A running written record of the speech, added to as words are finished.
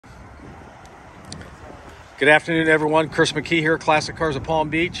Good afternoon, everyone. Chris McKee here, Classic Cars of Palm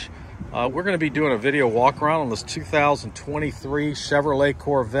Beach. We're going to be doing a video walk around on this 2023 Chevrolet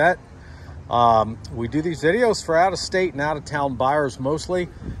Corvette. We do these videos for out-of-state and out-of-town buyers mostly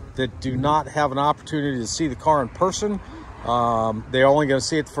that do not have an opportunity to see the car in person. They're only going to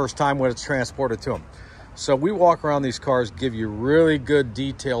see it the first time when it's transported to them. So we walk around these cars, give you really good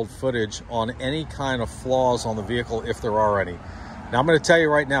detailed footage on any kind of flaws on the vehicle if there are any. Now, I'm going to tell you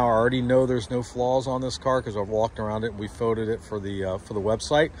right now, I already know there's no flaws on this car because I've walked around it and we photoed it for the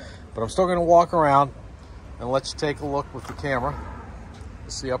website. But I'm still going to walk around and let you take a look with the camera to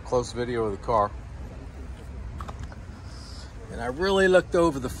see up-close video of the car. And I really looked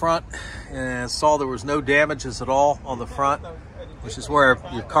over the front and saw there was no damages at all on the front, which is where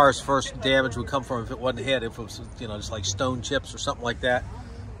your car's first damage would come from if it wasn't hit, if it was, you know, just like stone chips or something like that.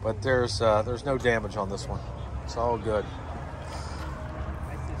 But there's no damage on this one. It's all good.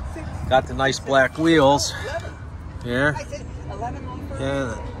 Got the nice black wheels here.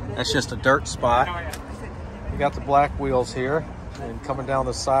 Yeah, that's just a dirt spot. You got the black wheels here and coming down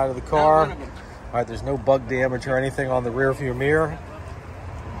the side of the car. All right, there's no bug damage or anything on the rear view mirror.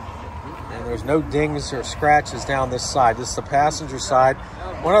 And there's no dings or scratches down this side. This is the passenger side.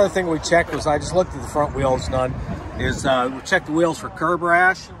 One other thing we checked was, I just looked at the front wheels, none, is we checked the wheels for curb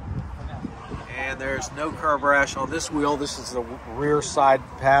rash. And there's no curb rash on this wheel. This is the rear side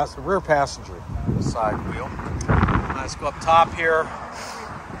rear passenger side wheel. Let's go up top here.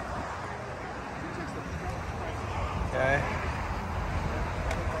 Okay.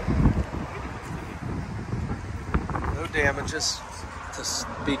 No damages to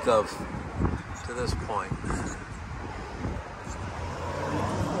speak of to this point.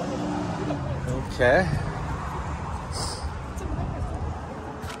 Okay.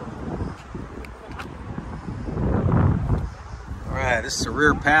 Alright, this is the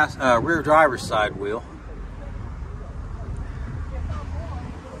rear driver's side wheel.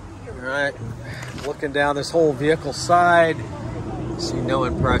 Alright, looking down this whole vehicle side, see no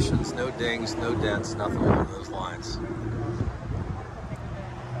impressions, no dings, no dents, nothing along those lines.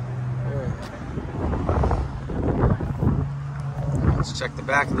 Let's check the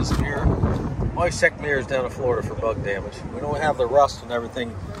back of this mirror. Always check mirrors down in Florida for bug damage. We don't have the rust and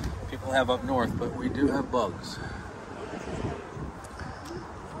everything people have up north, but we do have bugs.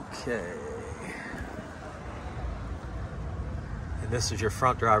 Okay. And this is your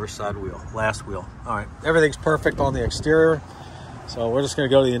front driver's side wheel, last wheel. All right, everything's perfect on the exterior. So we're just gonna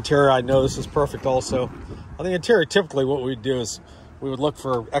go to the interior. I know this is perfect also. On the interior, typically what we'd do is we would look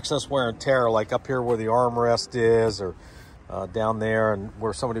for excess wear and tear, like up here where the armrest is, or down there and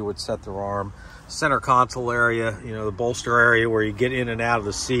where somebody would set their arm. Center console area, you know, the bolster area where you get in and out of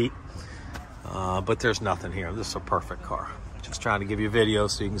the seat. But there's nothing here. This is a perfect car. Just trying to give you a video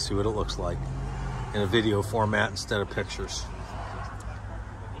so you can see what it looks like in a video format instead of pictures.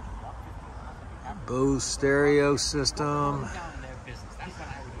 Bose stereo system.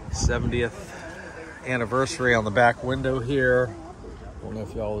 70th anniversary on the back window here. I don't know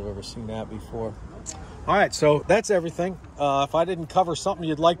if y'all have ever seen that before. All right, so that's everything. If I didn't cover something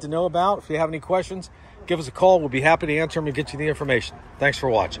you'd like to know about, if you have any questions, give us a call. We'll be happy to answer them and get you the information. Thanks for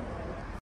watching.